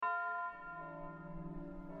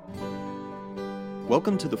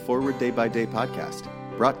Welcome to the Forward Day by Day podcast,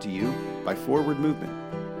 brought to you by Forward Movement.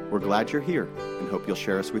 We're glad you're here and hope you'll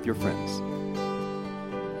share us with your friends.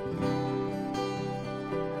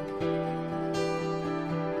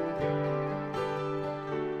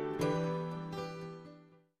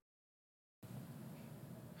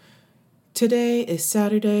 Today is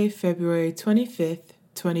Saturday, February 25th,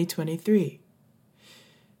 2023.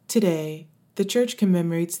 Today, the church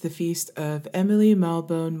commemorates the feast of Emily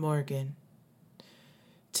Malbone Morgan.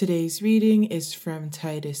 Today's reading is from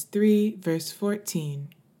Titus 3, verse 14.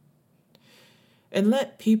 And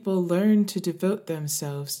let people learn to devote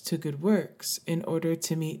themselves to good works in order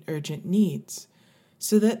to meet urgent needs,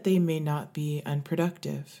 so that they may not be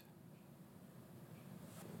unproductive.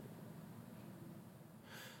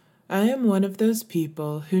 I am one of those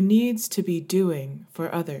people who needs to be doing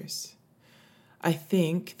for others. I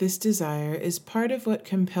think this desire is part of what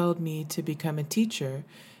compelled me to become a teacher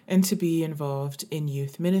and to be involved in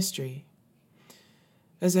youth ministry.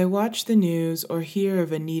 As I watch the news or hear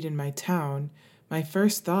of a need in my town, my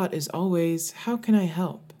first thought is always, how can I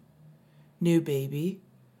help? New baby,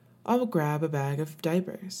 I'll grab a bag of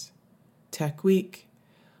diapers. Tech week,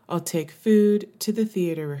 I'll take food to the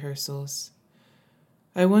theater rehearsals.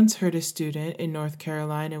 I once heard a student in North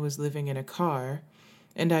Carolina was living in a car,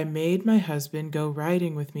 and I made my husband go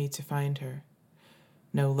riding with me to find her.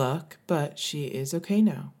 No luck, but she is okay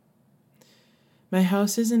now. My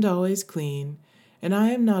house isn't always clean, and I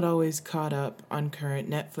am not always caught up on current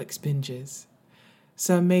Netflix binges.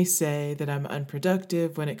 Some may say that I'm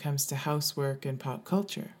unproductive when it comes to housework and pop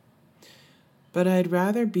culture. But I'd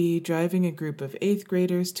rather be driving a group of 8th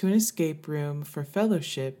graders to an escape room for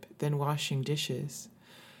fellowship than washing dishes.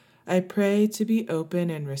 I pray to be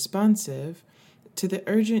open and responsive to the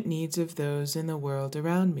urgent needs of those in the world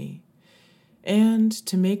around me, and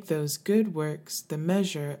to make those good works the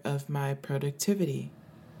measure of my productivity.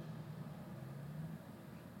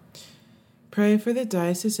 Pray for the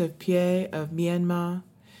Diocese of Phrae of Myanmar,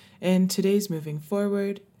 and today's moving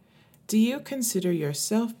forward. Do you consider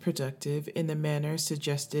yourself productive in the manner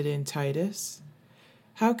suggested in Titus?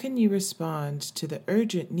 How can you respond to the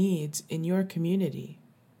urgent needs in your community?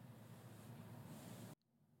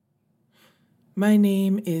 My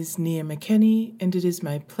name is Nia McKenney, and it is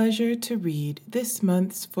my pleasure to read this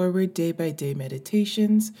month's Forward Day by Day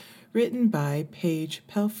Meditations written by Paige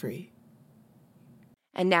Pelfrey.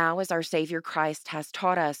 And now, as our Savior Christ has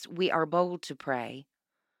taught us, we are bold to pray.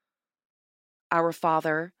 Our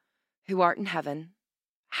Father, who art in heaven,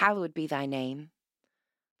 hallowed be thy name.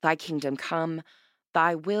 Thy kingdom come,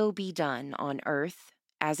 thy will be done on earth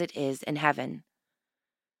as it is in heaven.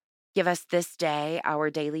 Give us this day our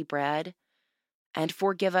daily bread, and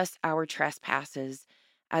forgive us our trespasses,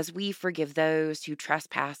 as we forgive those who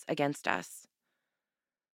trespass against us.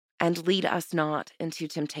 And lead us not into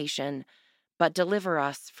temptation, but deliver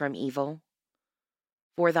us from evil.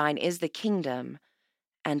 For thine is the kingdom,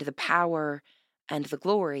 and the power, and the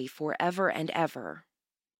glory forever and ever.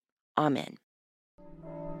 Amen.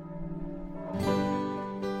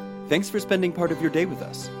 Thanks for spending part of your day with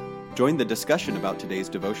us. Join the discussion about today's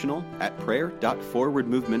devotional at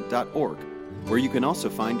prayer.forwardmovement.org, where you can also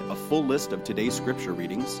find a full list of today's scripture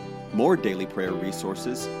readings, more daily prayer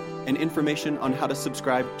resources, and information on how to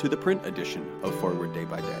subscribe to the print edition of Forward Day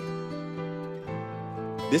by Day.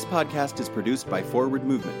 This podcast is produced by Forward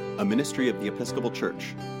Movement, a ministry of the Episcopal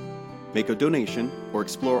Church. Make a donation or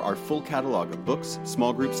explore our full catalog of books,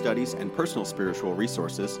 small group studies, and personal spiritual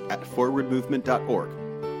resources at forwardmovement.org.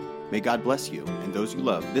 May God bless you and those you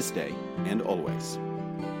love this day and always.